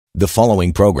The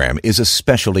following program is a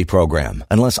specialty program.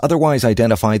 Unless otherwise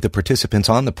identified, the participants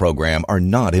on the program are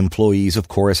not employees of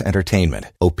Chorus Entertainment.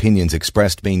 Opinions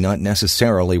expressed may not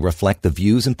necessarily reflect the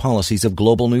views and policies of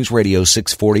Global News Radio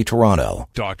 640 Toronto.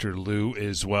 Dr. Lou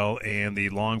as well, and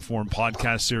the long-form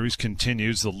podcast series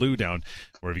continues, The Lou Down.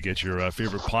 Wherever you get your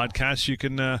favorite podcasts, you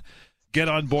can get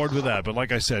on board with that. But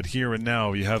like I said, here and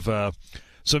now, you have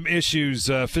some issues,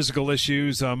 physical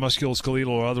issues, musculoskeletal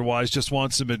or otherwise, just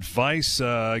want some advice,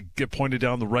 get pointed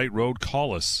down the right road,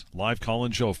 call us. Live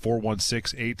call-in show,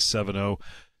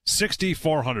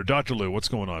 416-870-6400. Dr. Lou, what's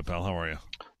going on, pal? How are you?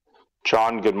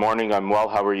 John, good morning. I'm well.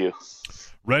 How are you?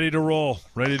 Ready to roll.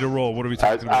 What are we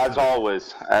talking about? As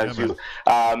always,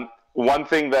 one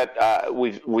thing that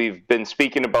we've been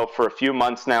speaking about for a few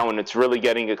months now, and it's really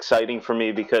getting exciting for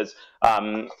me because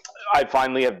I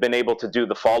finally have been able to do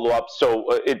the follow-up. So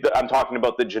I'm talking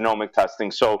about the genomic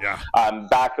testing. So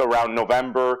back around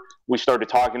November, we started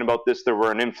talking about this. There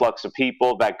were an influx of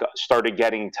people that started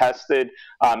getting tested.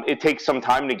 It takes some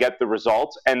time to get the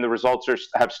results, and the results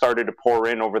have started to pour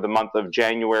in over the month of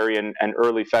January and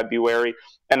early February.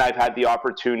 And I've had the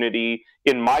opportunity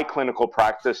in my clinical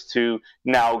practice to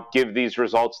now give these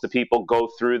results to people, go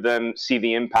through them, see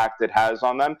the impact it has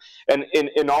on them. And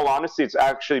in all honesty, it's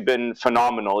actually been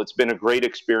phenomenal. It's been a great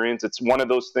experience. It's one of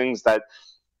those things that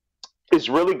is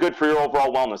really good for your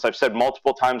overall wellness. I've said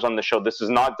multiple times on the show, this is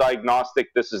not diagnostic.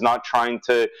 This is not trying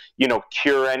to,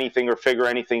 cure anything or figure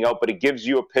anything out, but it gives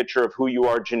you a picture of who you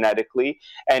are genetically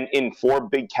and in 4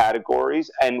 big categories.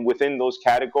 And within those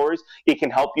categories, it can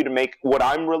help you to make what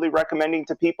I'm really recommending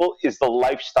to people is the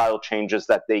lifestyle changes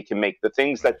that they can make, the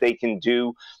things that they can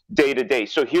do day to day.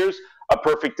 So here's a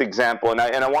perfect example. And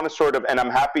I want to and I'm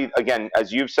happy, again,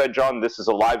 as you've said, John, this is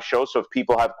a live show. So if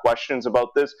people have questions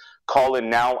about this, call in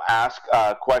now, ask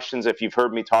questions. If you've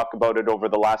heard me talk about it over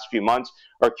the last few months,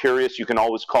 are curious, you can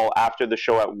always call after the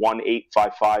show at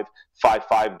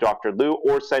 1-855-55-Dr. Lou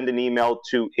or send an email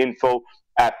to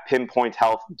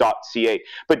info@pinpointhealth.ca.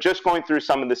 But just going through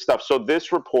some of this stuff. So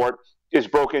this report is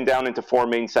broken down into 4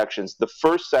 main sections. The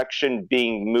first section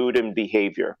being mood and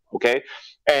behavior, okay?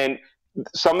 And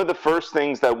some of the first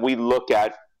things that we look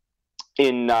at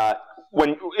in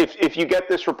if you get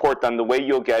this report done, the way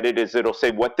you'll get it is it'll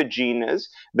say what the gene is,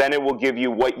 then it will give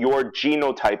you what your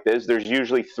genotype is. There's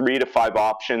usually 3 to 5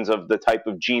 options of the type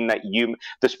of gene that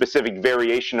the specific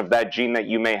variation of that gene that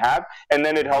you may have, and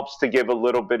then it helps to give a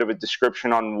little bit of a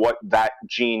description on what that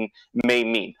gene may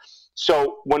mean.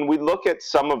 So when we look at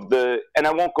some of and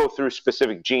I won't go through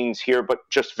specific genes here, but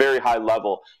just very high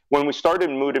level, when we start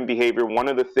in mood and behavior, one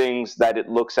of the things that it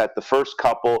looks at, the first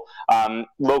couple,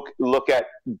 look at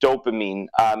dopamine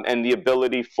and the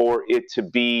ability for it to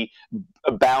be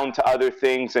bound to other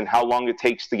things and how long it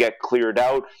takes to get cleared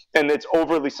out. And it's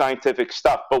overly scientific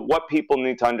stuff. But what people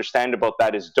need to understand about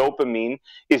that is dopamine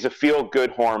is a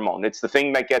feel-good hormone. It's the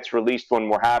thing that gets released when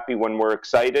we're happy, when we're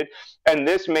excited. And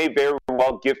this may very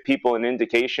well give people an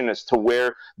indication as to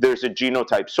where there's a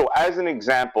genotype. So as an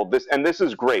example, this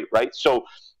is great, right? So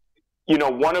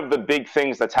one of the big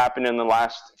things that's happened in the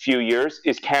last few years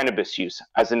is cannabis use,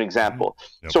 as an example.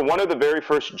 Yep. So one of the very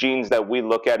first genes that we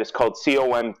look at is called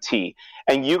COMT,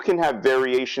 and you can have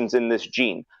variations in this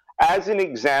gene. As an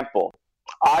example,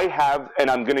 I have, and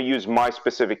I'm going to use my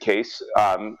specific case,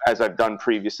 as I've done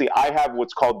previously, I have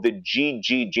what's called the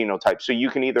GG genotype. So you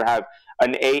can either have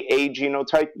an AA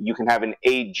genotype, you can have an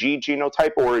AG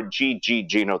genotype, or a GG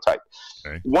genotype.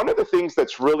 Okay. One of the things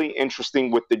that's really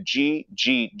interesting with the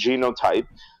GG genotype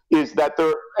is that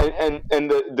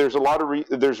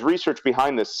there's research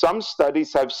behind this. Some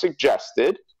studies have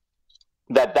suggested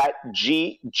that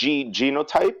GG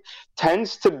genotype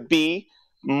tends to be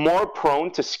more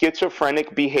prone to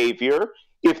schizophrenic behavior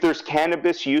if there's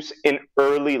cannabis use in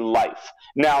early life.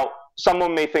 Now,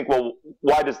 someone may think, well,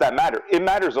 why does that matter? It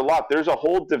matters a lot. There's a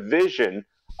whole division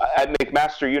at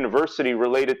McMaster University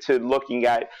related to looking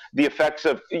at the effects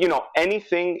of,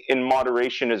 anything in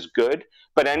moderation is good,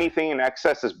 but anything in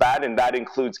excess is bad, and that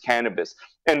includes cannabis.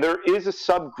 And there is a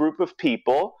subgroup of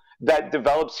people that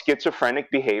develop schizophrenic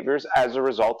behaviors as a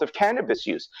result of cannabis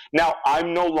use. Now,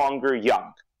 I'm no longer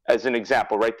young, as an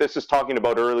example, right? This is talking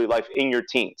about early life in your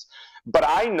teens. But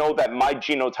I know that my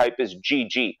genotype is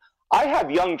GG. I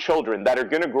have young children that are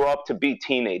going to grow up to be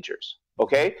teenagers,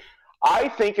 okay? I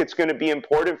think it's going to be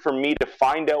important for me to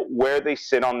find out where they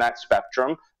sit on that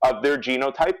spectrum of their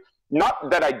genotype.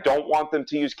 Not that I don't want them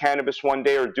to use cannabis one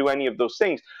day or do any of those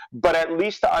things, but at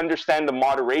least to understand the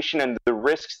moderation and the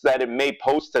risks that it may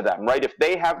pose to them, right? If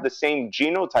they have the same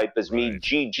genotype as me,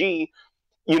 GG,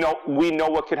 we know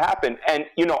what could happen. And,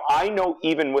 I know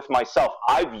even with myself,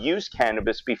 I've used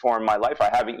cannabis before in my life. I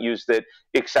haven't used it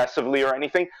excessively or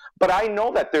anything, but I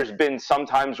know that there's been some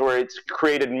times where it's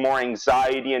created more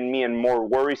anxiety in me and more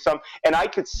worrisome. And I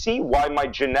could see why my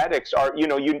genetics are,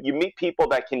 you meet people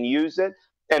that can use it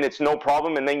and it's no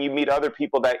problem. And then you meet other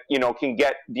people that, can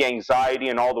get the anxiety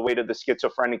and all the way to the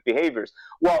schizophrenic behaviors.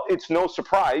 Well, it's no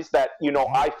surprise that,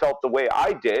 I felt the way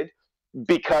I did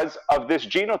because of this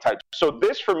genotype. So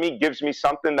this for me gives me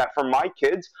something that for my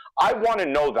kids, I want to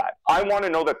know that. I want to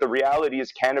know that the reality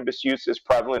is cannabis use is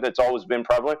prevalent. It's always been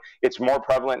prevalent. It's more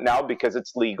prevalent now because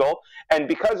it's legal. And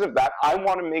because of that, I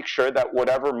want to make sure that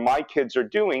whatever my kids are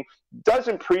doing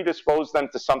doesn't predispose them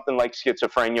to something like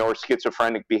schizophrenia or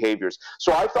schizophrenic behaviors.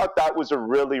 So I thought that was a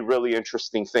really, really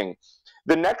interesting thing.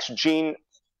 The next gene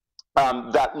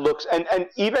that looks, and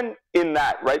even in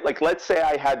that, right? Like, let's say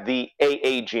I had the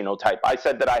AA genotype. I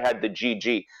said that I had the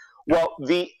GG. Well,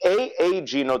 the AA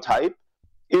genotype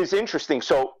is interesting.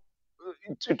 So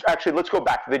actually, let's go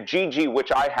back. The GG,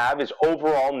 which I have, is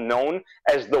overall known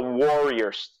as the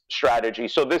warrior strategy.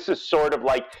 So this is sort of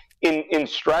like in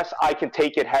stress, I can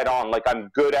take it head on. Like I'm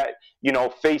good at,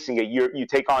 facing it. You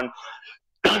take on,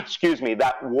 excuse me,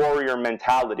 that warrior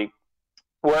mentality.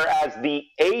 Whereas the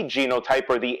A genotype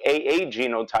or the AA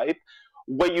genotype,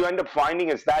 what you end up finding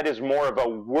is that is more of a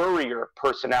worrier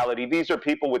personality. These are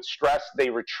people with stress, they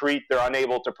retreat, they're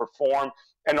unable to perform,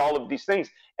 and all of these things.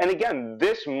 And again,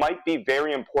 this might be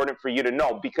very important for you to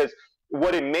know, because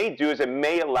what it may do is it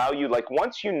may allow you, like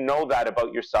once you know that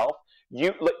about yourself,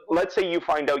 let's say you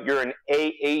find out you're an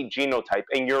AA genotype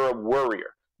and you're a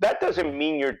worrier. That doesn't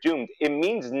mean you're doomed. It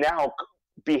means now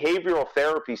behavioral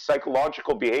therapy,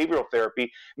 psychological behavioral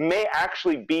therapy may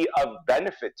actually be of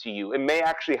benefit to you. It may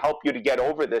actually help you to get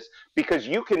over this, because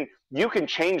you can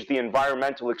change the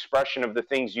environmental expression of the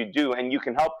things you do, and you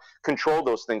can help control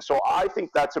those things. So I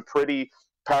think that's a pretty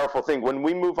powerful thing. When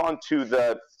we move on to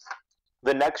the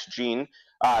next gene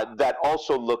that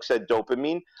also looks at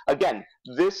dopamine, again,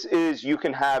 this is, you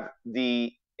can have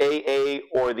the AA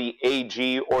or the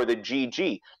AG or the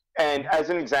GG. And as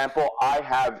an example, I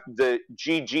have the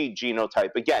GG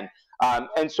genotype again.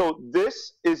 And so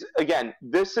this is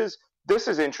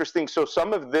interesting. So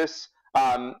some of this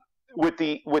with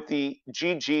the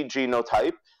GG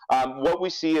genotype, what we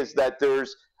see is that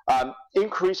there's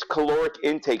increased caloric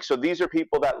intake. So these are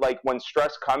people that, like, when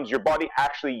stress comes, your body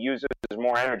actually uses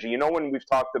more energy. When we've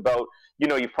talked about,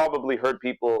 you've probably heard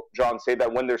people, John, say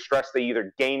that when they're stressed, they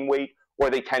either gain weight or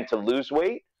they tend to lose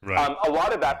weight. Right. A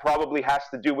lot of that probably has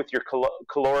to do with your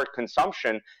caloric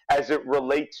consumption as it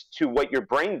relates to what your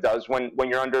brain does when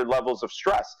you're under levels of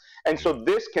stress. And so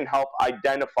this can help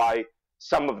identify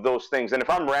some of those things. And if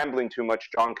I'm rambling too much,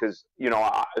 John, because,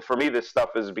 for me, this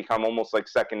stuff has become almost like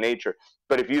second nature.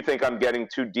 But if you think I'm getting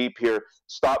too deep here,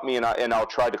 stop me and I'll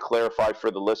try to clarify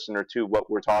for the listener too what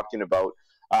we're talking about,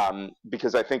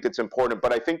 because I think it's important.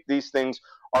 But I think these things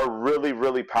are really,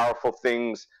 really powerful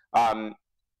things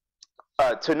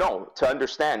to know, to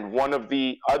understand. One of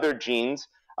the other genes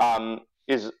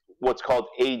is what's called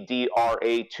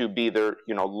ADRA2B. They're,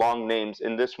 long names.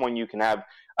 In this one, you can have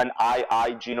an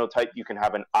II genotype, you can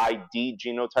have an ID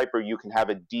genotype, or you can have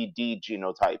a DD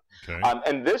genotype. Okay.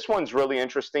 And this one's really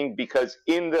interesting because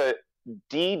in the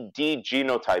DD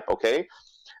genotype, okay,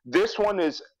 this one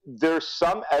is, there's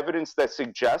some evidence that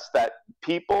suggests that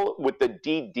people with the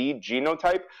DD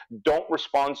genotype don't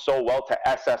respond so well to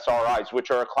SSRIs,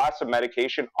 which are a class of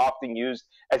medication often used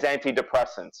as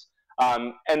antidepressants.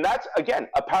 And that's, again,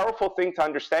 a powerful thing to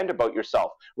understand about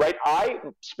yourself, right? I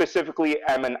specifically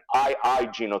am an II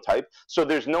genotype, so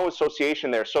there's no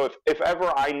association there. So if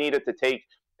ever I needed to take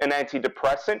an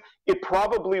antidepressant, it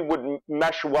probably would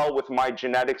mesh well with my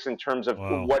genetics in terms of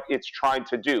what it's trying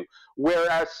to do.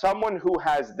 Whereas someone who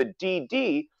has the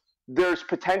DD, there's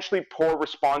potentially poor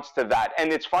response to that.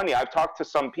 And it's funny, I've talked to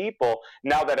some people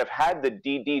now that have had the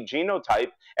DD genotype,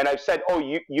 and I've said,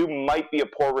 you might be a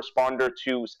poor responder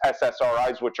to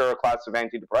SSRIs, which are a class of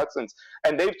antidepressants.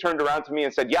 And they've turned around to me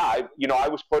and said, yeah, I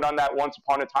was put on that once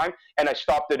upon a time, and I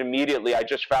stopped it immediately. I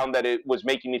just found that it was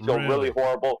making me feel really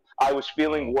horrible. I was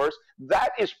feeling worse.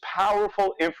 That is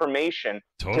powerful information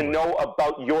to know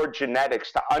about your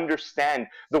genetics, to understand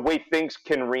the way things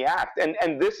can react.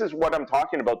 And this is what I'm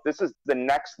talking about. This is the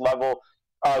next level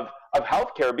of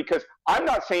healthcare, because I'm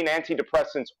not saying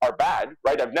antidepressants are bad,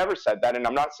 right? I've never said that, and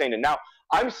I'm not saying it now.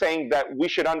 I'm saying that we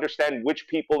should understand which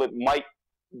people it might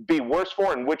be worse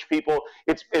for and which people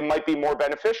it might be more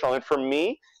beneficial. And for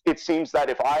me, it seems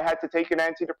that if I had to take an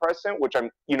antidepressant, which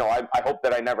I hope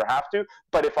that I never have to,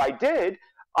 but if I did,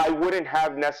 I wouldn't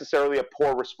have necessarily a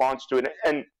poor response to it.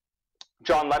 And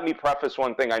John, let me preface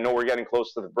one thing. I know we're getting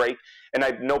close to the break, and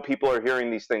I know people are hearing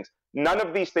these things. None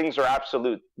of these things are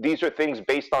absolute. These are things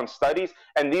based on studies,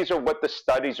 and these are what the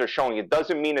studies are showing. It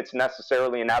doesn't mean it's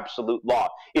necessarily an absolute law.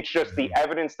 It's just the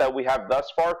evidence that we have thus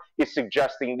far is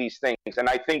suggesting these things. And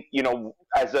I think,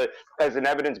 as an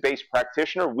evidence-based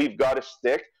practitioner, we've got to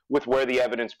stick with where the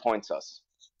evidence points us.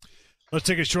 Let's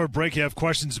take a short break. You have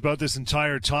questions about this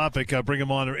entire topic, bring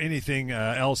them on, or anything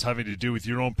else having to do with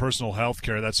your own personal health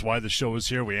care. That's why the show is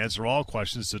here. We answer all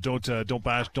questions, so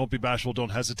don't be bashful.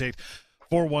 Don't hesitate.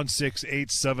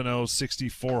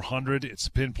 416-870-6400. It's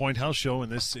the Pinpoint Health Show,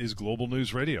 and this is Global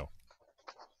News Radio.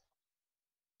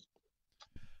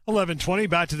 11:20,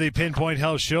 back to the Pinpoint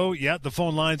Health Show. Yeah, the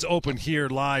phone line's open here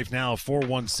live now,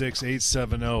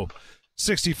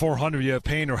 416-870-6400. You have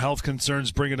pain or health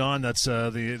concerns, bring it on. That's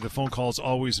the phone call's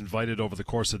always invited over the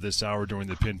course of this hour during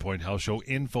the Pinpoint Health Show.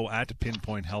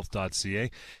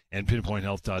 info@pinpointhealth.ca and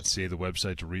pinpointhealth.ca, the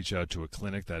website to reach out to a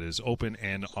clinic that is open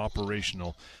and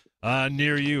operational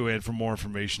near you. And for more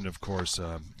information, of course,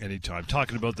 anytime.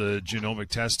 Talking about the genomic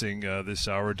testing this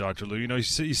hour, Dr. Lou, you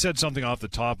said something off the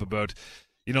top about,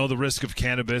 the risk of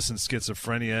cannabis and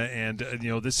schizophrenia, and,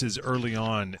 this is early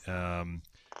on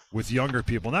with younger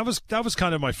people. And that was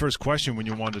kind of my first question when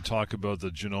you wanted to talk about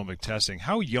the genomic testing.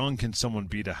 How young can someone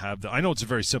be to have I know it's a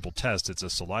very simple test. It's a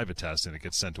saliva test, and it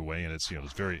gets sent away, and it's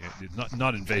very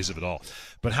not invasive at all.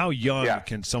 But how young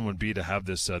can someone be to have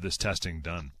this testing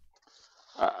done?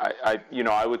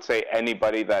 I would say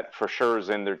anybody that for sure is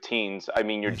in their teens. I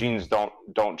mean, your genes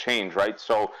don't change, right?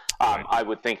 So I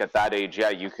would think at that age,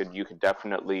 you could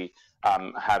definitely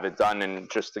have it done, and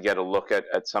just to get a look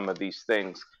at some of these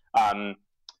things.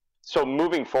 So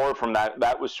moving forward from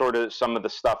that was sort of some of the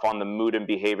stuff on the mood and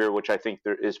behavior, which I think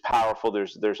there is powerful.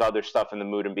 There's other stuff in the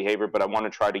mood and behavior, but I want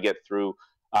to try to get through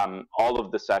all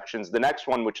of the sections. The next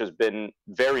one, which has been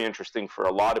very interesting for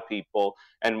a lot of people,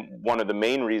 and one of the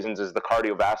main reasons, is the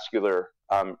cardiovascular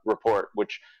report,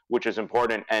 which is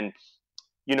important. And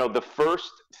the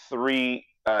first three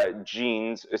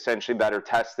genes essentially that are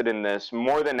tested in this,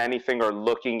 more than anything, are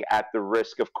looking at the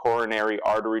risk of coronary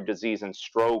artery disease and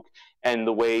stroke, and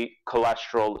the way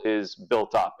cholesterol is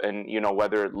built up, and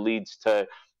whether it leads to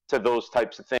those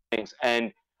types of things.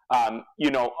 And a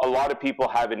lot of people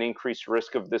have an increased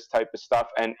risk of this type of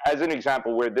stuff. And as an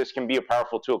example, where this can be a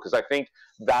powerful tool, because I think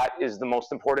that is the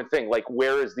most important thing, like,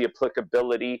 where is the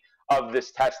applicability of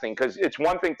this testing? Because it's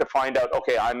one thing to find out,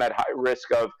 okay, I'm at high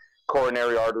risk of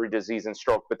coronary artery disease and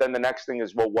stroke, but then the next thing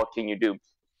is, well, what can you do?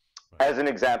 As an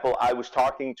example, I was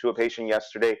talking to a patient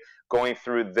yesterday, going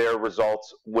through their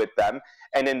results with them,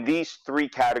 and in these three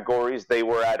categories, they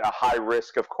were at a high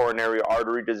risk of coronary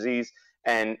artery disease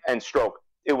and stroke.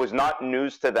 It was not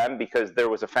news to them because there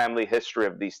was a family history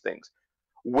of these things.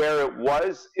 Where it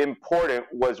was important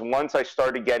was once I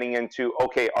started getting into,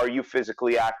 okay, are you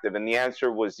physically active? And the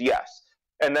answer was yes.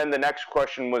 And then the next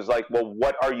question was like, well,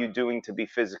 what are you doing to be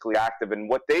physically active? And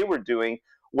what they were doing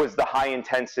was the high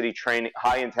intensity training,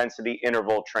 high intensity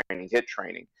interval training, HIIT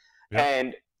training. Yeah.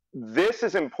 And this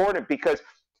is important because,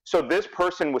 so this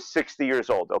person was 60 years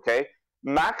old, okay?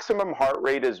 Maximum heart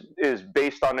rate is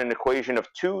based on an equation of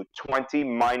 220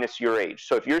 minus your age.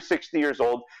 So if you're 60 years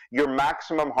old, your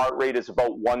maximum heart rate is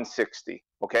about 160,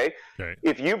 okay?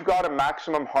 If you've got a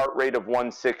maximum heart rate of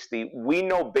 160, we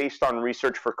know based on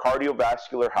research for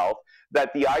cardiovascular health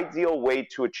that the ideal way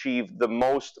to achieve the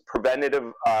most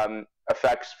preventative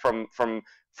effects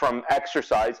from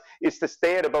exercise is to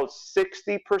stay at about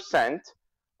 60%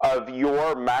 of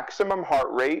your maximum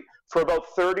heart rate for about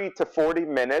 30 to 40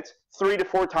 minutes, 3 to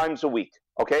 4 times a week,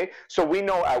 okay? So we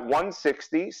know at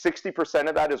 160, 60%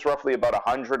 of that is roughly about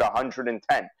 100,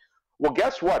 110. Well,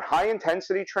 guess what?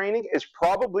 High-intensity training is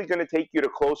probably going to take you to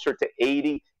closer to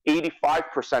 80,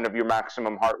 85% of your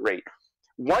maximum heart rate.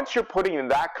 Once you're putting in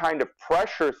that kind of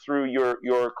pressure through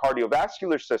your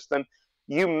cardiovascular system,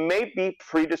 you may be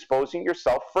predisposing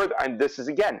yourself further. And this is,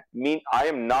 again, I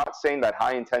am not saying that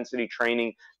high-intensity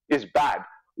training is bad.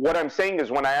 What I'm saying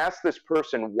is, when I asked this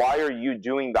person, why are you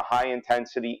doing the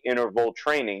high-intensity interval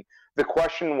training? The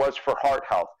question was for heart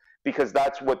health, because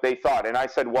that's what they thought. And I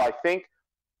said, well, I think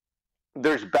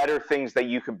there's better things that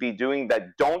you could be doing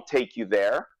that don't take you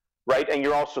there, right? And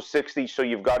you're also 60, so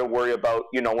you've got to worry about,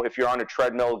 if you're on a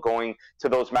treadmill going to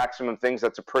those maximum things,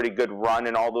 that's a pretty good run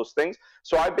and all those things.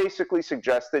 So I basically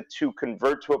suggested to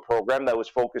convert to a program that was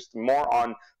focused more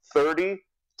on 30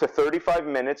 to 35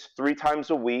 minutes, 3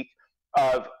 times a week,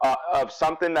 of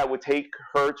something that would take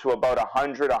her to about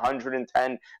 100,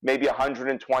 110, maybe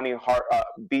 120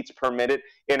 beats per minute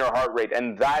in her heart rate.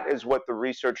 And that is what the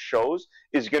research shows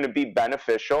is going to be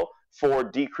beneficial for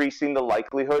decreasing the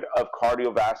likelihood of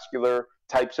cardiovascular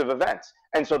types of events.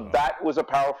 And so that was a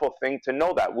powerful thing to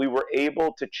know, that we were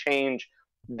able to change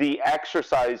the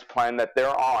exercise plan that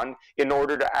they're on in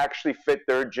order to actually fit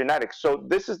their genetics. So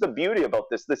this is the beauty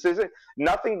about this. This isn't,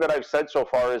 nothing that I've said so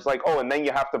far is like, oh, and then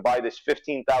you have to buy this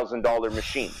 $15,000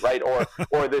 machine, right? Or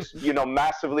this,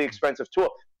 massively expensive tool.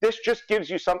 This just gives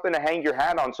you something to hang your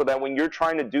hat on so that when you're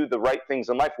trying to do the right things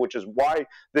in life, which is why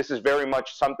this is very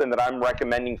much something that I'm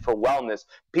recommending for wellness,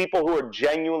 people who are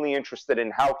genuinely interested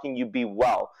in how can you be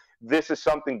well, this is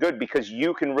something good because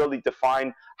you can really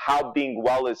define how being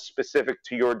well is specific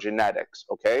to your genetics,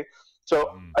 okay?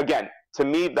 So again, to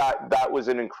me, that was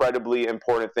an incredibly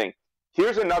important thing.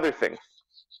 Here's another thing.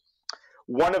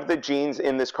 One of the genes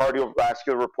in this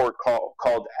cardiovascular report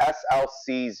called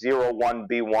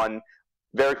SLC01B1,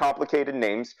 very complicated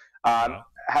names,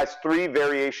 has 3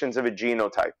 variations of a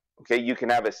genotype, okay? You can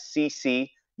have a CC,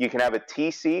 you can have a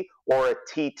TC, or a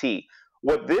TT.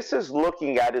 What this is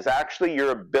looking at is actually your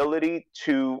ability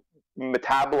to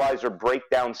metabolize or break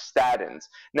down statins.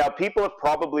 Now, people have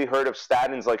probably heard of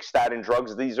statins like statin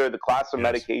drugs. These are the class of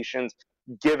medications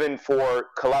given for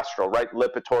cholesterol, right?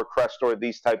 Lipitor, Crestor,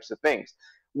 these types of things.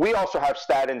 We also have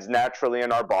statins naturally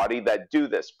in our body that do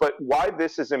this. But why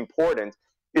this is important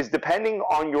is depending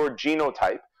on your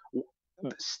genotype,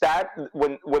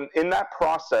 when in that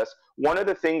process, one of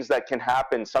the things that can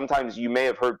happen, sometimes you may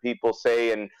have heard people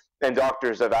say, and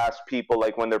doctors have asked people,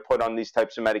 like when they're put on these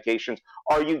types of medications,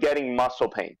 are you getting muscle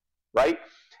pain, right?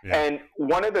 Yeah. And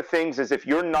one of the things is if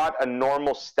you're not a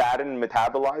normal statin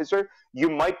metabolizer, you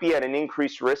might be at an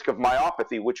increased risk of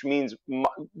myopathy, which means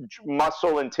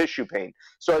muscle and tissue pain.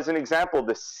 So as an example,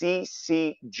 the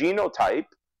CC genotype,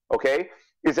 okay,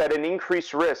 is at an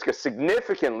increased risk, a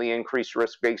significantly increased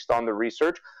risk based on the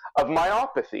research of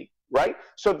myopathy, right?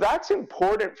 So that's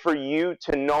important for you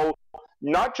to know,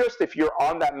 not just if you're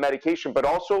on that medication, but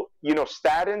also,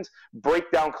 statins break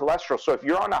down cholesterol. So if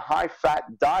you're on a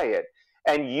high-fat diet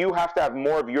and you have to have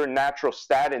more of your natural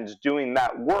statins doing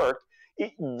that work,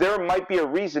 there might be a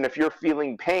reason if you're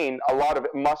feeling pain, a lot of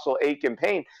muscle ache and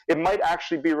pain, it might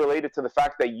actually be related to the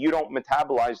fact that you don't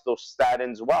metabolize those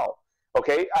statins well.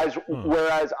 Okay,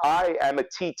 whereas I am a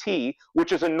TT,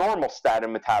 which is a normal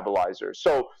statin metabolizer.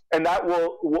 So, and that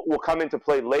will come into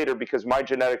play later because my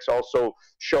genetics also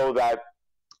show that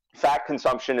fat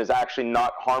consumption is actually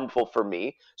not harmful for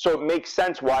me. So it makes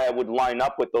sense why I would line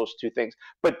up with those two things.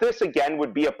 But this, again,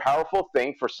 would be a powerful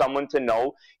thing for someone to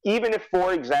know, even if,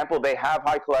 for example, they have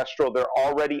high cholesterol, they're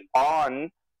already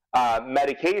on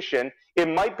medication, it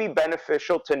might be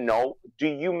beneficial to know, do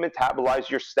you metabolize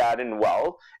your statin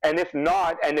well? And if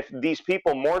not, and if these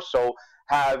people more so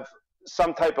have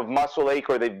some type of muscle ache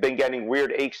or they've been getting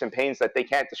weird aches and pains that they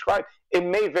can't describe, it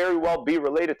may very well be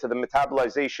related to the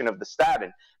metabolization of the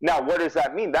statin. Now, what does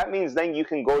that mean? That means then you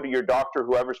can go to your doctor,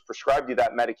 whoever's prescribed you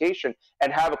that medication,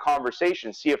 and have a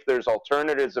conversation, see if there's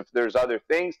alternatives, if there's other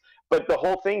things. But the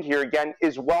whole thing here, again,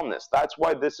 is wellness. That's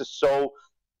why this is so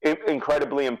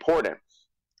incredibly important.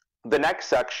 The next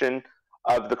section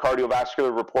of the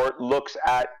cardiovascular report looks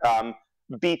at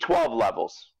B12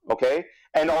 levels, okay,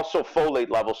 and also folate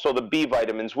levels, so the B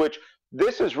vitamins, which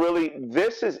this is really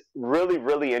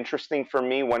interesting for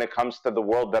me when it comes to the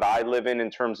world that I live in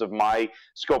terms of my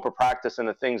scope of practice and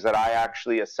the things that I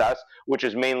actually assess, which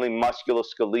is mainly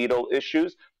musculoskeletal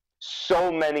issues.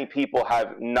 So many people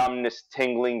have numbness,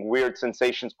 tingling, weird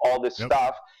sensations, all this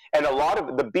stuff. And a lot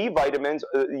of the B vitamins,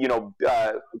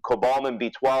 cobalamin,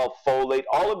 B12, folate,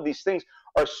 all of these things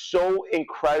are so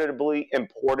incredibly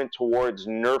important towards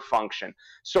nerve function.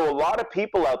 So a lot of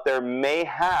people out there may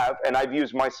have, and I've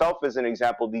used myself as an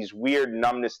example, these weird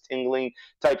numbness, tingling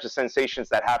types of sensations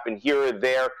that happen here or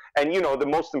there. And, the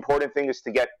most important thing is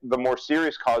to get the more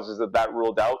serious causes of that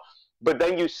ruled out. But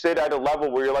then you sit at a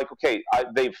level where you're like, okay,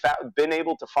 they've been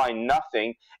able to find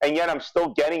nothing, and yet I'm still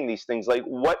getting these things. Like,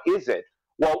 what is it?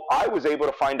 Well, I was able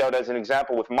to find out as an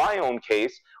example with my own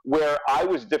case where I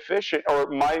was deficient, or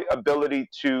my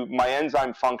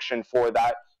enzyme function for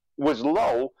that was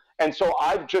low. And so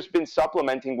I've just been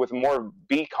supplementing with more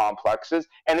B complexes,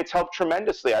 and it's helped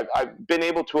tremendously. I've been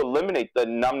able to eliminate the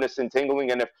numbness and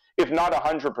tingling, and if not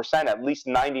 100%, at least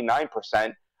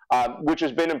 99%, which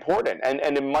has been important. And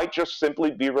it might just simply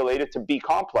be related to B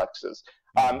complexes.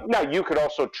 Now, you could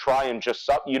also try and just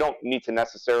you don't need to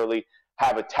necessarily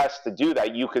have a test to do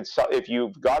that. You could, if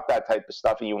you've got that type of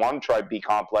stuff and you want to try B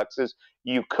complexes,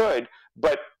 you could.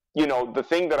 But the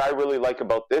thing that I really like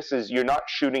about this is you're not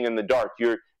shooting in the dark.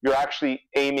 You're actually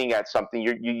aiming at something.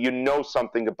 You know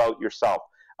something about yourself.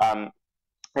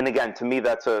 And again, to me,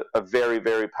 that's a very,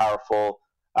 very powerful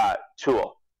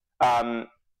tool.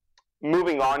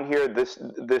 Moving on here, this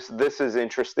is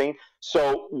interesting.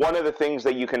 So one of the things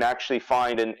that you can actually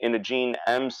find in a gene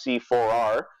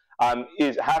MC4R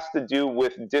has to do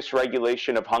with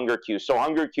dysregulation of hunger cues. So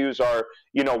hunger cues are,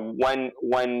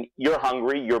 when you're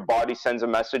hungry, your body sends a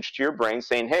message to your brain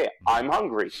saying, "Hey, I'm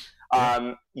hungry."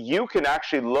 You can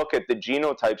actually look at the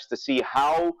genotypes to see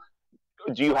how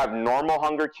do you have normal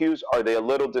hunger cues? Are they a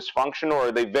little dysfunctional, or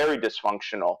are they very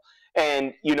dysfunctional?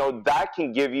 And, that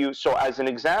can give you, so as an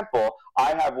example,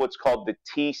 I have what's called the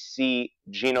TC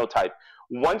genotype.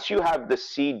 Once you have the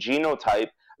C genotype,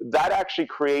 that actually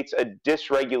creates a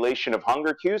dysregulation of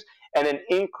hunger cues and an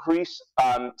increased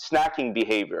snacking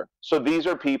behavior. So these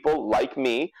are people like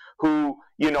me who,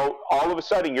 all of a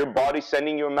sudden your body's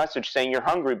sending you a message saying you're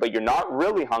hungry, but you're not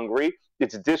really hungry.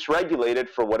 It's dysregulated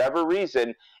for whatever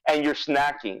reason, and you're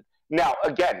snacking. Now,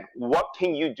 again, what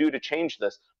can you do to change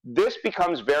this? This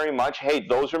becomes very much, hey,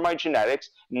 those are my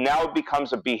genetics. Now it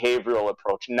becomes a behavioral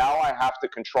approach. Now I have to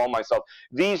control myself.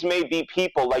 These may be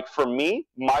people, like for me,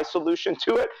 my solution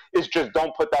to it is just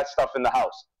don't put that stuff in the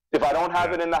house. If I don't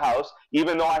have it in the house,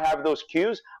 even though I have those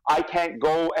cues, I can't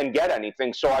go and get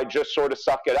anything. So I just sort of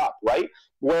suck it up, right?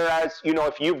 Whereas,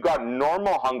 if you've got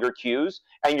normal hunger cues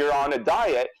and you're on a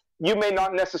diet, you may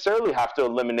not necessarily have to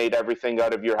eliminate everything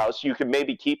out of your house. You could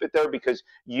maybe keep it there because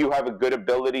you have a good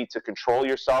ability to control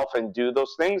yourself and do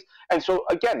those things. And so,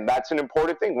 again, that's an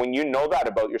important thing. When you know that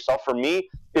about yourself, for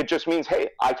me, it just means, hey,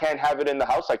 I can't have it in the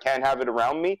house. I can't have it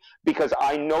around me because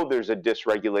I know there's a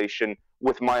dysregulation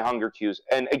with my hunger cues.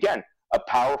 And again, a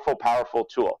powerful, powerful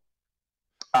tool.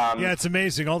 Yeah, it's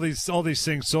amazing. All these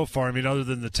things so far. I mean, other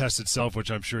than the test itself, which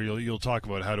I'm sure you'll talk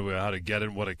about how to get it,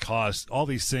 and what it costs. All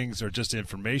these things are just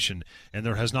information, and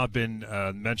there has not been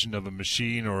mention of a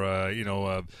machine or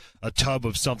a tub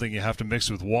of something you have to mix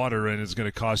with water, and it's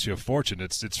going to cost you a fortune.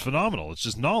 It's phenomenal. It's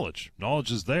just knowledge. Knowledge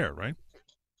is there, right?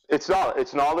 It's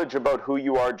knowledge about who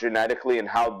you are genetically and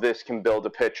how this can build a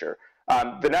picture.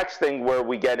 The next thing where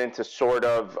we get into sort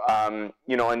of, and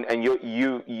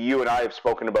you and I have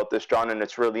spoken about this, John, and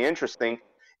it's really interesting,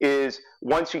 is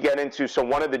once you get into, so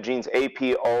one of the genes,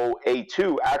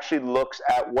 APOA2, actually looks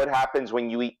at what happens when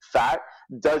you eat fat.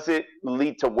 Does it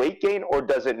lead to weight gain or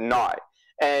does it not?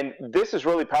 And this is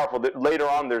really powerful. Later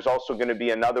on, there's also going to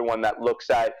be another one that looks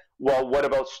at, well, what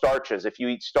about starches? If you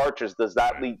eat starches, does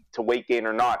that lead to weight gain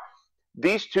or not?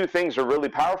 These two things are really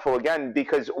powerful, again,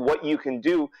 because what you can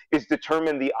do is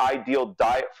determine the ideal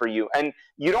diet for you. And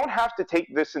you don't have to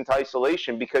take this into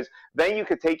isolation, because then you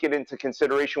could take it into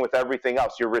consideration with everything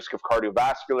else, your risk of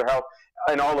cardiovascular health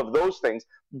and all of those things.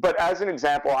 But as an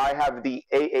example, I have the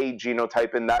AA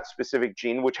genotype in that specific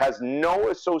gene, which has no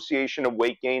association of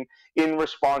weight gain in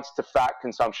response to fat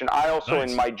consumption. I also,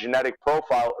 in my genetic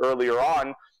profile earlier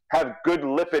on, have good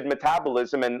lipid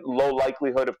metabolism and low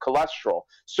likelihood of cholesterol.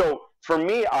 So for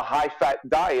me, a high-fat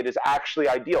diet is actually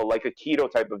ideal, like a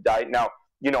keto type of diet. Now,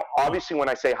 obviously when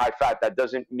I say high-fat, that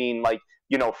doesn't mean like,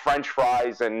 French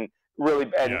fries and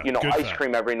ice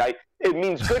cream every night. It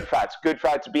means good fats. Good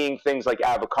fats being things like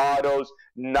avocados,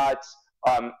 nuts,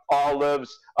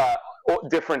 olives,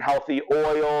 different healthy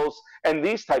oils, and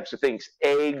these types of things,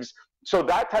 eggs. So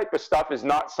that type of stuff is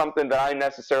not something that I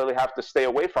necessarily have to stay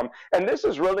away from. And this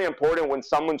is really important when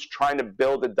someone's trying to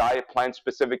build a diet plan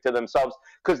specific to themselves,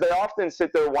 because they often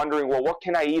sit there wondering, well, what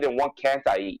can I eat and what can't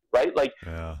I eat, right?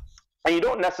 And you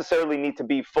don't necessarily need to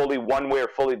be fully one way or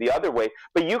fully the other way,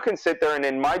 but you can sit there, and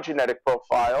in my genetic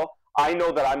profile, I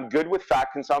know that I'm good with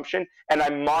fat consumption and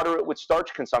I'm moderate with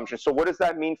starch consumption. So what does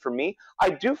that mean for me?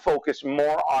 I do focus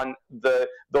more on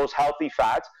those healthy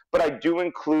fats, but I do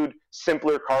include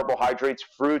simpler carbohydrates,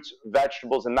 fruits,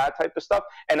 vegetables, and that type of stuff.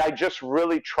 And I just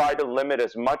really try to limit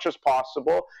as much as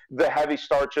possible the heavy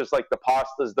starches like the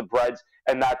pastas, the breads,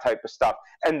 and that type of stuff.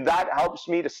 And that helps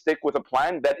me to stick with a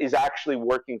plan that is actually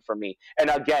working for me. And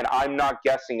again, I'm not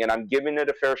guessing, and I'm giving it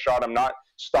a fair shot. I'm not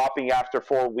stopping after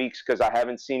 4 weeks because I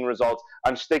haven't seen results.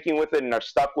 I'm sticking with it, and I've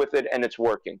stuck with it, and it's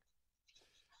working.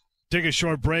 Take a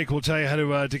short break. We'll tell you how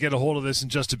to get a hold of this in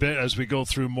just a bit as we go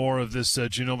through more of this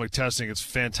genomic testing. It's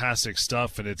fantastic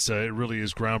stuff, and it really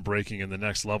is groundbreaking and the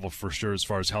next level for sure as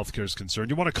far as healthcare is concerned.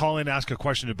 You want to call in, ask a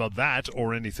question about that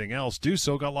or anything else, do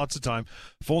so. Got lots of time.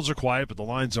 Phones are quiet, but the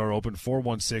lines are open.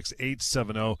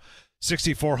 416-870-6400.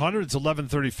 It's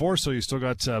 11:34, so you still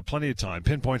got plenty of time.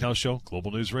 Pinpoint Health Show,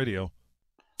 Global News Radio.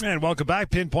 And welcome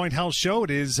back, Pinpoint Health Show. It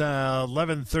is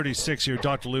 11:36 here.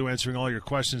 Dr. Lou answering all your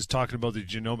questions, talking about the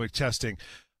genomic testing.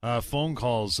 Phone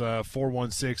calls,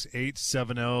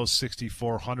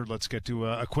 416-870-6400. Let's get to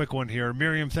a quick one here.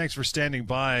 Miriam, thanks for standing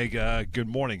by. Good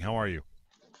morning. How are you?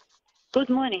 Good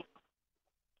morning.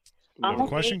 You have a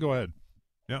question? Go ahead.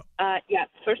 Yeah.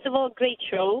 First of all, great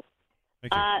show.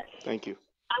 Thank you. Thank you.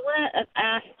 I want to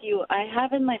ask you, I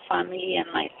have in my family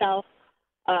and myself,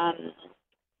 I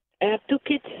have two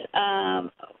kids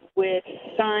with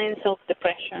signs of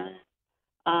depression.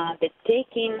 They're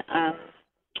taking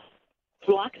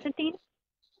fluoxetine.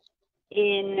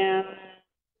 They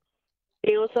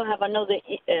also have another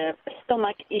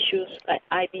stomach issues like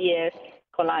IBS,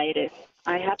 colitis.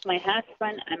 I have my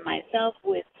husband and myself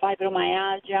with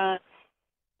fibromyalgia.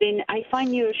 Then I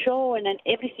find your show and then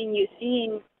everything you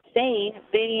saying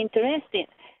very interesting.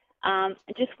 I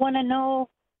just want to know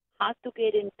how to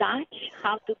get in touch,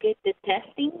 how to get the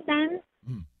testing done.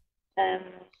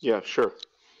 Yeah, sure.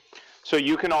 So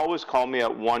you can always call me at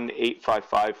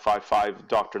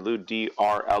 1-855-55-Dr. Lou,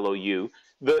 DRLOU.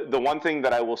 The one thing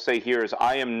that I will say here is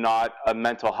I am not a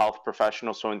mental health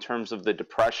professional. So in terms of the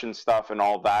depression stuff and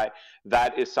all that,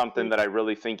 that is something that I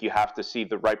really think you have to see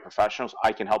the right professionals.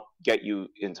 I can help get you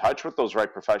in touch with those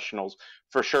right professionals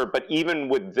for sure. But even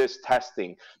with this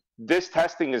testing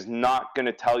is not going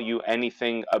to tell you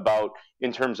anything about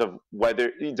in terms of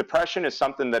whether depression is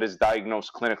something that is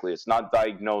diagnosed clinically. It's not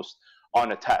diagnosed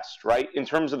on a test, right? In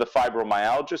terms of the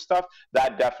fibromyalgia stuff,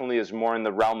 that definitely is more in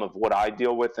the realm of what I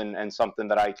deal with and something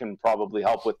that I can probably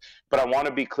help with. But I want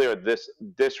to be clear, this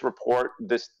report,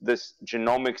 this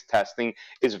genomics testing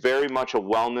is very much a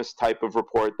wellness type of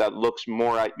report that looks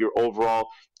more at your overall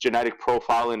genetic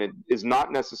profile, and it is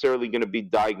not necessarily going to be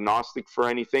diagnostic for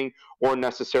anything or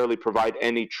necessarily provide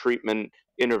any treatment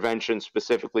intervention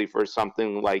specifically for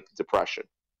something like depression.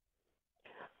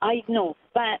 I know,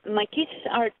 but my kids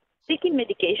are taking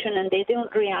medication and they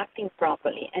don't reacting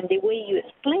properly. And the way you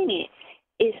explain it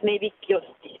is maybe because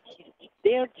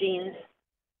their genes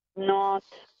not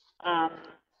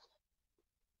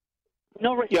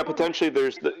potentially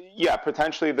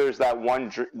there's that one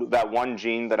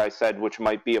gene that I said which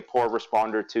might be a poor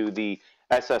responder to the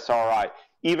SSRI.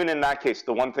 Even in that case,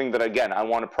 the one thing that, again, I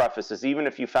want to preface is even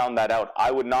if you found that out,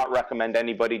 I would not recommend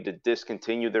anybody to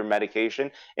discontinue their medication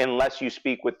unless you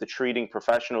speak with the treating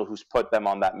professional who's put them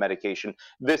on that medication.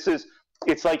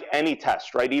 It's like any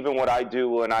test, right? Even what I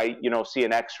do when I, see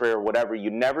an x-ray or whatever,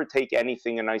 you never take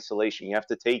anything in isolation. You have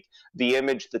to take the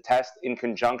image, the test in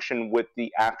conjunction with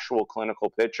the actual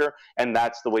clinical picture, and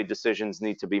that's the way decisions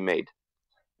need to be made.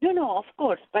 No, of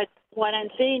course. But what I'm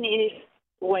saying is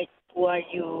what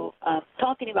you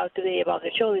talking about today about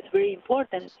the show is very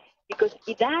important because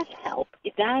it does help.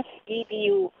 It does give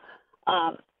you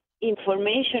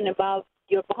information about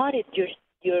your body,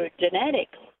 your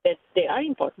genetics, that they are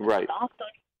important. Right.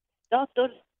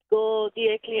 Doctors go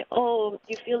directly,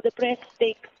 you feel depressed,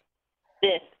 take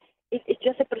this. It's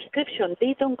just a prescription.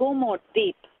 They don't go more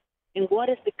deep in what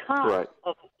is the cause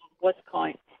of what's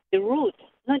going. The roots,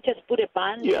 not just put a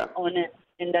band-aid on it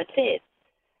and that's it.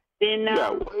 Then,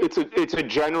 it's a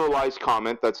generalized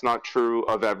comment. That's not true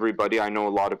of everybody. I know a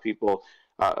lot of people,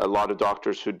 a lot of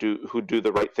doctors who do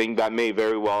the right thing. That may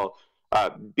very well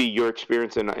be your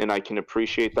experience, and I can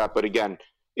appreciate that. But again,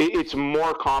 it's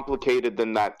more complicated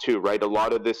than that too, right? A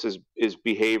lot of this is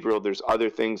behavioral. There's other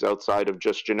things outside of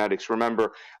just genetics.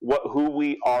 Remember, who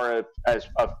we are as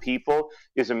of people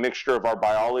is a mixture of our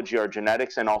biology, our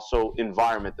genetics, and also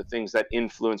environment, the things that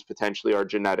influence potentially our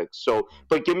genetics. So,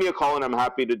 but give me a call, and I'm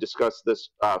happy to discuss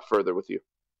this further with you.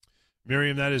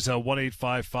 Miriam, that is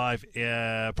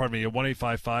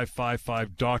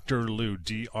 1-855 Dr. Lou,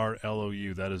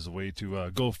 DRLOU. That is the way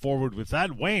to go forward with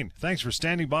that. Wayne, thanks for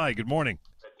standing by. Good morning.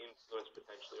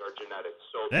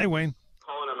 Hey, Wayne.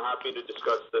 Colin, I'm happy to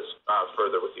discuss this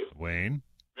further with you. Wayne.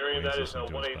 Miriam, that is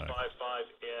 1-855.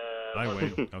 Hi,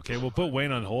 Wayne. Okay, we'll put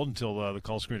Wayne on hold until the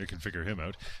call screener can figure him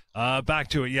out. Back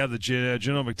to it. Yeah, the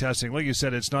genomic testing. Like you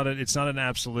said, it's not an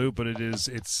absolute, but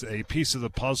it's a piece of the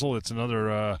puzzle. It's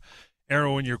another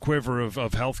arrow in your quiver of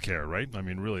healthcare, right? I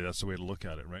mean, really, that's the way to look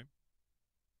at it, right?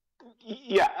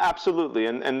 Yeah, absolutely.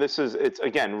 And it's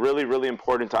again, really, really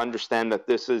important to understand that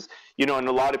this is, and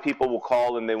a lot of people will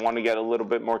call and they want to get a little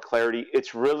bit more clarity.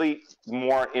 It's really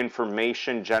more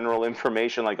information, general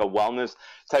information, like a wellness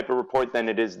type of report than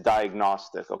it is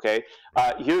diagnostic. Okay.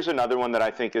 Here's another one that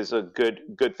I think is a good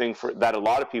thing that a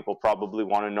lot of people probably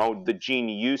want to know: the gene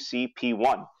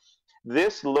UCP1.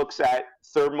 This looks at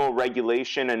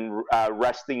thermoregulation and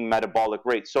resting metabolic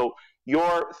rate. So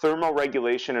your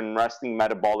thermoregulation and resting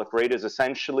metabolic rate is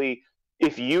essentially,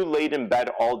 if you laid in bed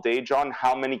all day, John,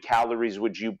 how many calories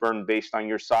would you burn based on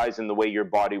your size and the way your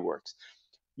body works?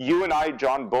 You and I,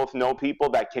 John, both know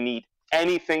people that can eat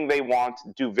anything they want,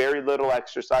 do very little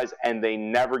exercise, and they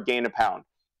never gain a pound.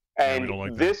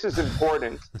 And this is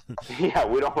important. Yeah,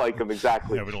 we don't like them,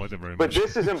 exactly. Yeah, we don't like them very much. But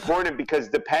this is important because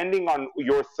depending on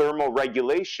your thermal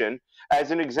regulation,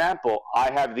 as an example,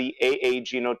 I have the AA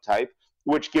genotype,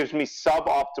 which gives me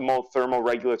suboptimal thermal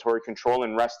regulatory control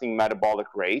and resting metabolic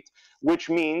rate,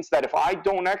 which means that if I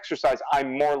don't exercise,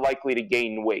 I'm more likely to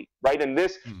gain weight, right? And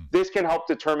this can help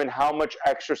determine how much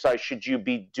exercise should you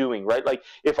be doing, right? Like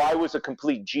if I was a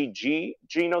complete GG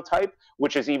genotype,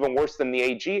 which is even worse than the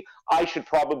AG, I should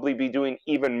probably be doing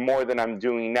even more than I'm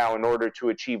doing now in order to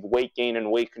achieve weight gain and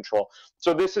weight control.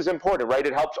 So this is important, right?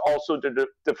 It helps also to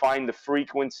define the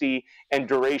frequency and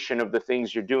duration of the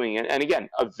things you're doing. And again,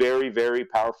 a very, very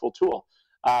powerful tool.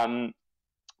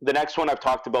 The next one I've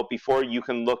talked about before, you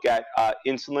can look at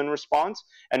insulin response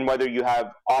and whether you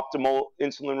have optimal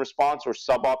insulin response or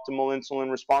suboptimal insulin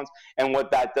response and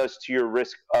what that does to your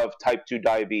risk of type 2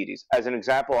 diabetes. As an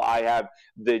example, I have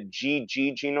the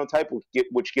GG genotype,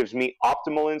 which gives me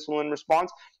optimal insulin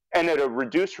response and at a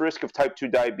reduced risk of type 2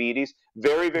 diabetes.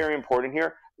 Very, very important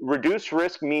here. Reduced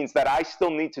risk means that I still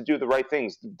need to do the right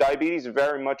things. Diabetes is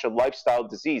very much a lifestyle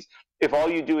disease. If all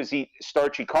you do is eat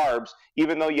starchy carbs,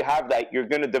 even though you have that, you're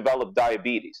going to develop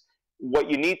diabetes.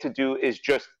 What you need to do is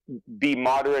just be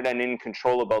moderate and in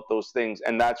control about those things,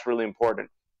 and that's really important.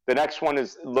 The next one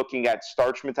is looking at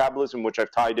starch metabolism, which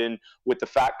I've tied in with the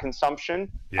fat consumption.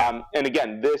 Yeah. And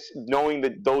again, knowing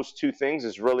that those two things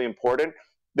is really important.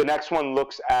 The next one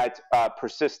looks at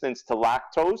persistence to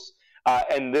lactose.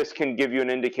 And this can give you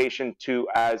an indication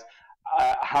as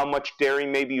how much dairy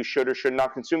maybe you should or should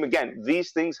not consume. Again,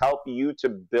 these things help you to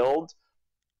build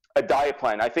a diet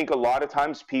plan. I think a lot of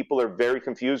times people are very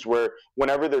confused where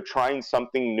whenever they're trying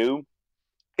something new,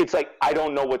 it's like, I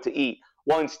don't know what to eat.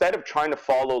 Well, instead of trying to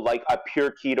follow like a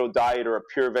pure keto diet or a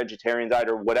pure vegetarian diet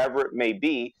or whatever it may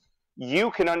be,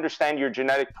 you can understand your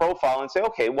genetic profile and say,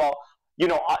 okay, well, you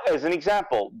know, as an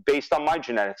example, based on my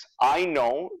genetics, I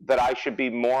know that I should be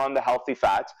more on the healthy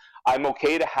fats. I'm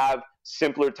okay to have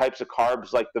simpler types of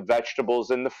carbs like the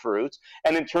vegetables and the fruits.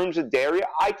 And in terms of dairy,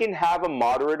 I can have a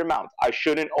moderate amount. I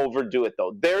shouldn't overdo it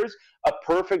though. There's a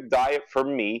perfect diet for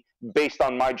me based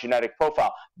on my genetic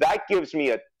profile. That gives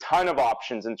me a ton of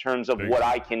options in terms of what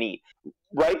I can eat.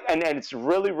 Right? And it's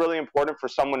really, really important for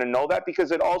someone to know that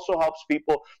because it also helps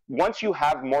people. Once you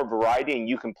have more variety and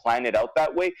you can plan it out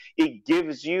that way, it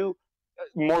gives you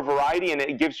more variety and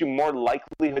it gives you more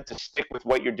likelihood to stick with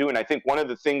what you're doing. I think one of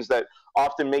the things that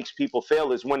often makes people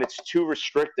fail is when it's too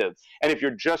restrictive. And if you're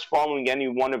just following any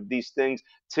one of these things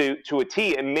to a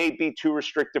T, it may be too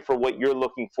restrictive for what you're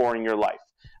looking for in your life.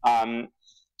 And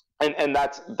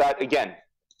that, again,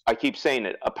 I keep saying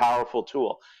it, a powerful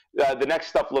tool. The next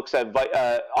stuff looks at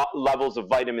levels of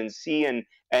vitamin C and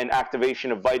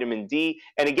activation of vitamin D.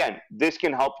 And again, this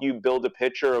can help you build a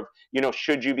picture of, you know,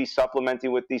 should you be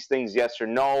supplementing with these things, yes or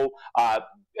no,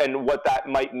 and what that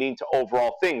might mean to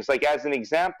overall things. Like as an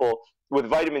example, with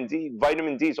vitamin D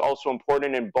is also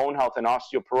important in bone health and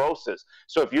osteoporosis.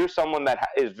 So if you're someone that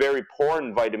is very poor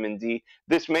in vitamin D,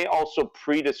 this may also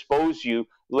predispose you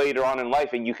later on in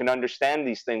life, and you can understand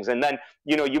these things. And then,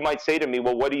 you know, you might say to me,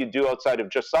 well, what do you do outside of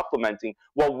just supplementing?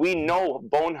 Well, we know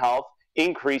bone health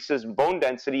increases, bone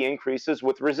density increases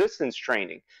with resistance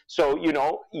training. So, you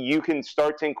know, you can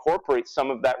start to incorporate some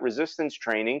of that resistance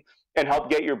training and help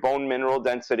get your bone mineral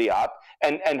density up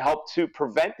and help to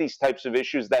prevent these types of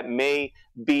issues that may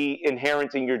be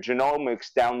inherent in your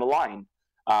genomics down the line.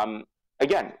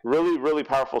 Again, really, really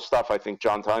powerful stuff, I think,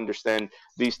 John, to understand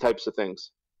these types of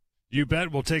things. You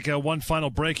bet. We'll take one final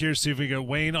break here, see if we get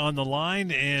Wayne on the line.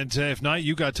 And if not,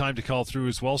 you got time to call through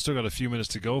as well. Still got a few minutes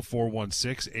to go.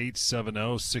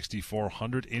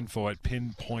 416-870-6400. Info at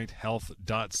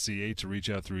pinpointhealth.ca to reach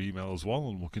out through email as well.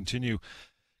 And we'll continue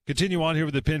on here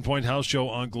with the Pinpoint Health Show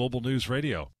on Global News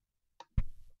Radio.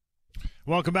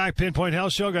 Welcome back, Pinpoint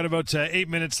Health Show. Got about 8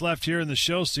 minutes left here in the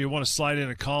show, so you want to slide in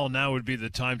a call. Now would be the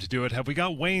time to do it. Have we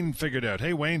got Wayne figured out?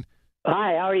 Hey, Wayne.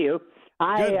 Hi, how are you?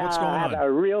 Good. What's going on? I have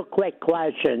a real quick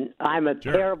question. I'm a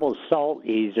terrible salt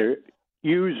user.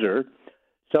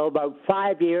 So about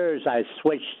 5 years, I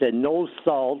switched to no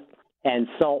salt and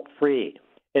salt-free.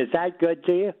 Is that good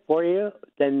for you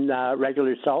than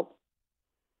regular salt?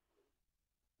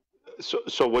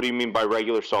 So what do you mean by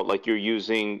regular salt? Like you're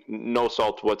using no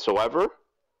salt whatsoever?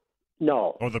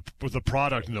 No. Or the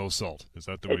product no salt. Is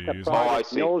that the way you're using it? Oh, I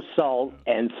see. No salt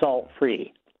and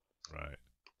salt-free. Right.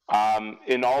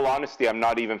 In all honesty, I'm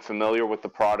not even familiar with the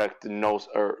product no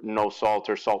salt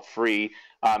or salt-free.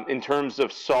 In terms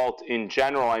of salt in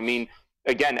general, I mean,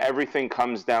 again, everything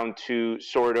comes down to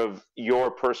sort of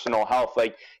your personal health.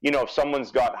 Like, if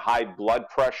someone's got high blood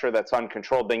pressure that's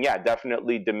uncontrolled, then yeah,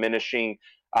 definitely diminishing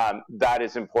that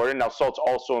is important. Now, salts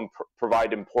also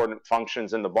provide important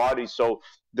functions in the body, so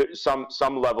some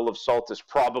level of salt is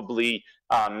probably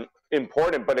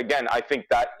important. But again, I think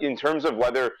that in terms of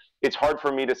whether it's hard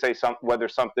for me to say whether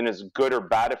something is good or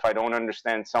bad if I don't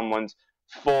understand someone's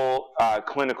full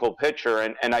clinical picture,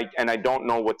 and I don't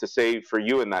know what to say for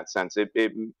you in that sense.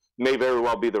 It may very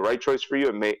well be the right choice for you.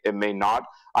 It may not.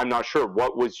 I'm not sure.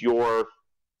 What was your,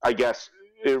 I guess,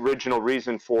 original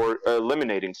reason for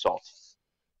eliminating salt?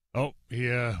 Oh,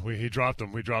 he dropped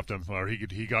him. We dropped him, or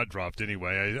he got dropped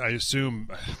anyway. I assume,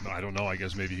 I don't know. I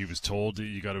guess maybe he was told.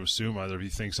 You got to assume either he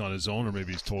thinks on his own, or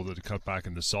maybe he's told to cut back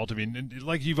in the salt. I mean,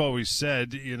 like you've always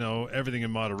said, everything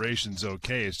in moderation's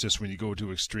okay. It's just when you go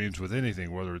to extremes with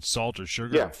anything, whether it's salt or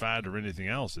sugar or fat or anything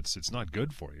else, it's not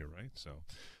good for you, right? So,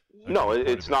 no,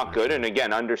 it's not good. And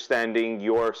again, understanding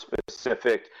your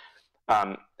specific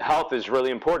health is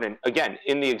really important. Again,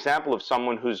 in the example of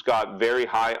someone who's got very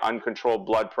high uncontrolled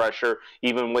blood pressure,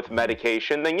 even with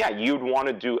medication, then yeah, you'd want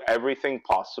to do everything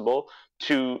possible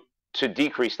to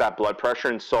decrease that blood pressure,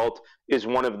 and salt is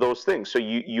one of those things. So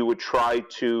you would try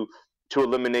to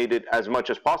eliminate it as much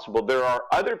as possible. There are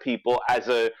other people, as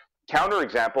a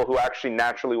counterexample, who actually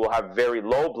naturally will have very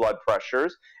low blood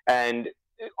pressures and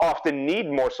often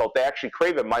need more salt. They actually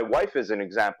crave it. My wife is an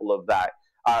example of that.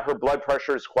 Her blood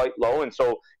pressure is quite low, and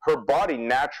so her body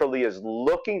naturally is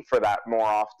looking for that more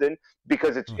often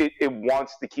because it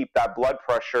wants to keep that blood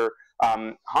pressure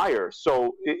higher.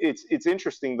 So it's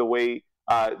interesting the way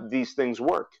these things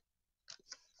work.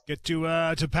 Get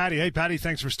to Patty. Hey, Patty,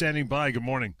 thanks for standing by. Good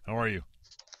morning. How are you?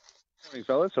 Morning,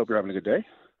 fellas. Hope you're having a good day.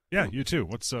 Yeah, you too.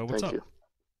 What's up? Thank you.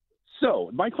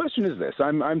 So my question is this.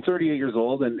 I'm 38 years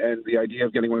old, and the idea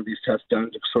of getting one of these tests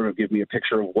done to sort of give me a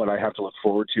picture of what I have to look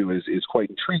forward to is quite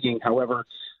intriguing. However,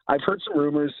 I've heard some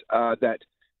rumors that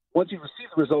once you receive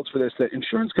the results for this, that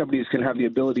insurance companies can have the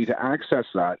ability to access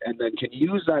that and then can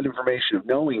use that information of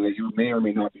knowing that you may or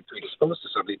may not be predisposed to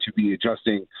something to be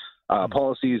adjusting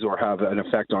policies or have an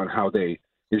effect on how they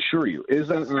insure you. Is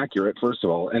that accurate, first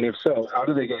of all? And if so, how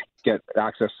do they get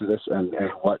access to this, and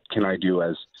what can I do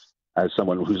as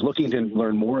someone who's looking to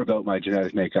learn more about my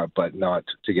genetic makeup, but not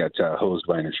to get hosed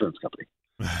by an insurance company?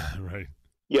 Right.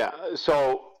 Yeah.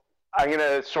 So I'm going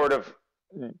to sort of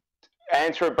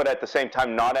answer it, but at the same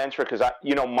time not answer it, because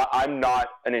I'm not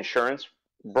an insurance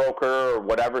broker or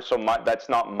whatever. So that's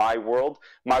not my world.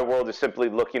 My world is simply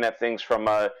looking at things from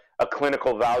a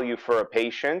clinical value for a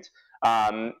patient.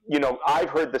 I've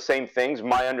heard the same things.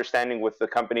 My understanding with the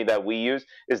company that we use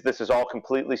is this is all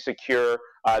completely secure.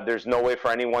 There's no way for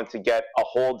anyone to get a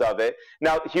hold of it.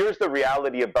 Now, here's the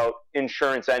reality about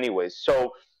insurance anyways.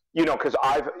 So, because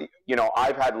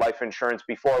I've had life insurance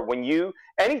before.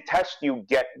 Any test you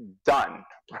get done,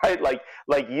 right?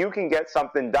 Like you can get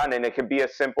something done, and it can be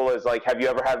as simple as like, have you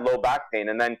ever had low back pain?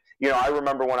 And then, I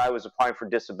remember when I was applying for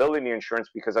disability insurance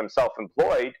because I'm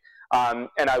self-employed,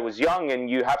 and I was young, and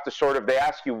you have to they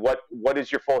ask you, what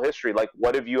is your full history? Like,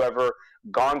 what have you ever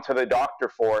gone to the doctor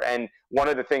for? And one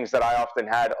of the things that I often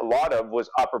had a lot of was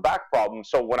upper back problems.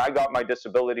 So when I got my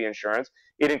disability insurance,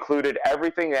 it included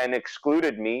everything and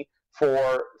excluded me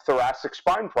for thoracic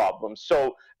spine problems.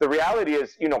 So the reality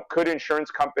is, could insurance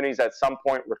companies at some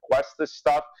point request this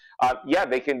stuff? Yeah,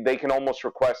 they can almost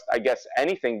request, I guess,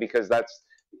 anything, because that's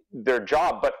their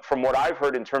job. But from what I've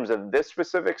heard in terms of this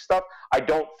specific stuff, I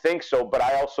don't think so, but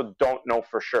I also don't know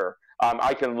for sure.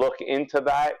 I can look into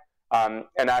that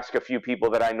and ask a few people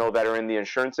that I know that are in the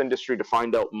insurance industry to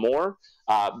find out more.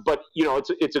 But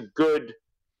it's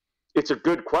a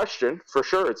good question for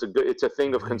sure. It's a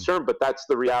thing of concern, but that's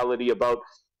the reality about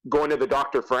going to the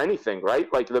doctor for anything, right?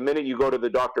 Like the minute you go to the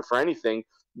doctor for anything,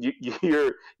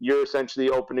 you're essentially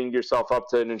opening yourself up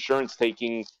to an insurance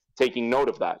taking note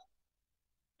of that.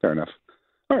 Fair enough.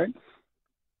 All right.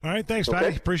 All right, thanks, Patty.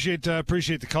 Okay. Appreciate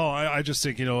the call. I just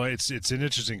think it's an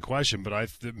interesting question, but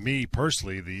me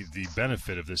personally, the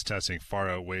benefit of this testing far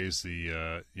outweighs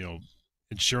the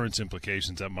insurance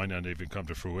implications that might not even come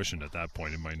to fruition at that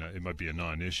point. It might be a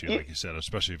non-issue, like you said,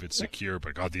 especially if it's secure.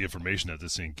 But God, the information that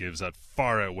this thing gives, that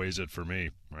far outweighs it for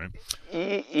me, right?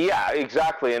 Yeah,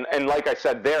 exactly. And like I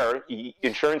said,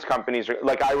 insurance companies are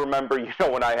like, I remember,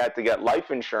 when I had to get life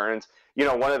insurance,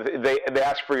 they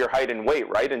ask for your height and weight,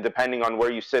 right? And depending on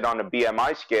where you sit on a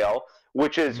BMI scale,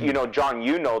 which is, John,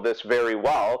 this very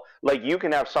well. Like, you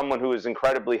can have someone who is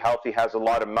incredibly healthy, has a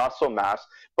lot of muscle mass,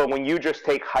 but when you just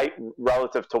take height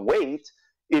relative to weight,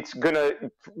 it's gonna,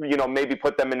 maybe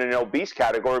put them in an obese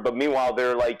category. But meanwhile,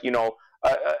 they're like,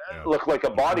 look like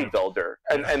a bodybuilder,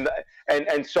 and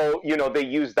so they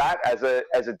use that as a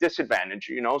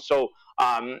disadvantage. So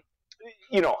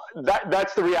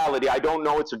that's the reality. I don't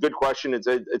know. It's a good question.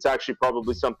 It's actually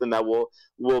probably something that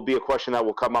will be a question that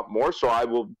will come up more. So I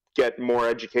will get more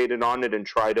educated on it and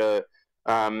try to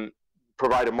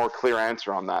provide a more clear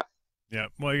answer on that. Yeah,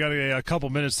 well, you got a couple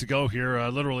minutes to go here,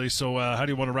 literally. So how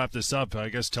do you want to wrap this up? I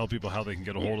guess tell people how they can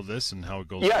get a hold of this and how it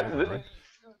goes. Forward, right?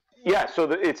 Yeah, so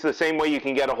it's the same way you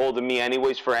can get a hold of me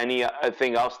anyways for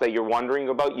anything else that you're wondering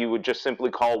about. You would just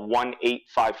simply call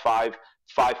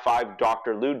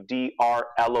 1-855-55-Dr.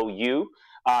 DRLOU.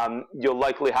 You'll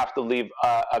likely have to leave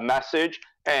a message,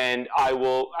 and I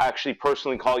will actually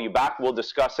personally call you back. We'll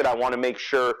discuss it. I want to make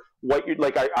sure what you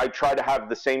like. I try to have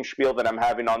the same spiel that I'm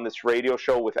having on this radio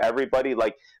show with everybody.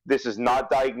 Like, this is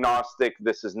not diagnostic.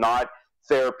 This is not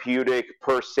therapeutic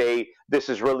per se. This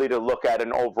is really to look at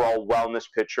an overall wellness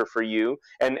picture for you.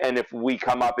 And if we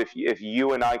come up, if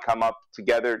you and I come up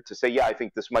together to say, yeah, I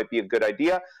think this might be a good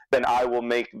idea, then I will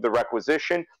make the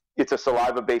requisition. It's a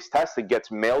saliva-based test that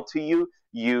gets mailed to you.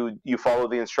 You follow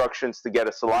the instructions to get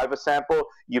a saliva sample.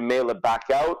 You mail it back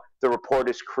out. The report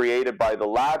is created by the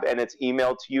lab, and it's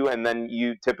emailed to you. And then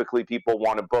people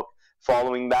want to book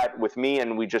following that with me,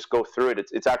 and we just go through it.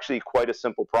 It's actually quite a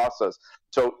simple process.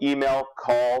 So email,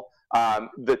 call.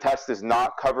 The test is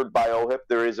not covered by OHIP.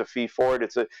 There is a fee for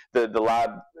it. The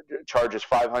lab charges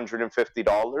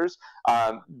 $550.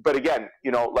 But again,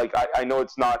 I know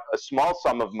it's not a small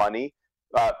sum of money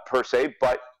per se,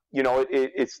 but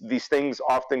it's these things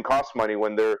often cost money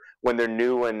when they're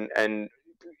new and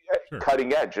Sure.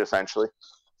 Cutting edge, essentially.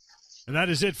 And that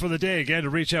is it for the day. Again, to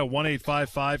reach out,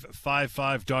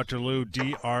 1-855-55-Dr. Lou,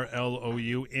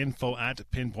 DRLOU,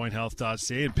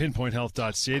 info@pinpointhealth.ca, and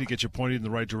pinpointhealth.ca to get you pointed in the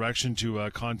right direction to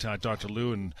contact Dr.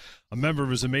 Lou and a member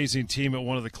of his amazing team at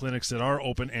one of the clinics that are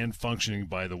open and functioning,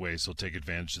 by the way. So take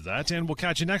advantage of that. And we'll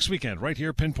catch you next weekend right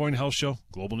here, Pinpoint Health Show,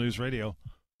 Global News Radio.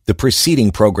 The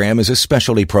preceding program is a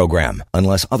specialty program.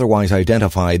 Unless otherwise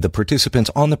identified, the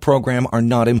participants on the program are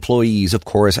not employees of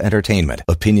Chorus Entertainment.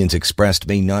 Opinions expressed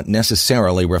may not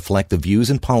necessarily reflect the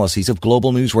views and policies of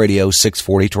Global News Radio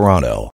 640 Toronto.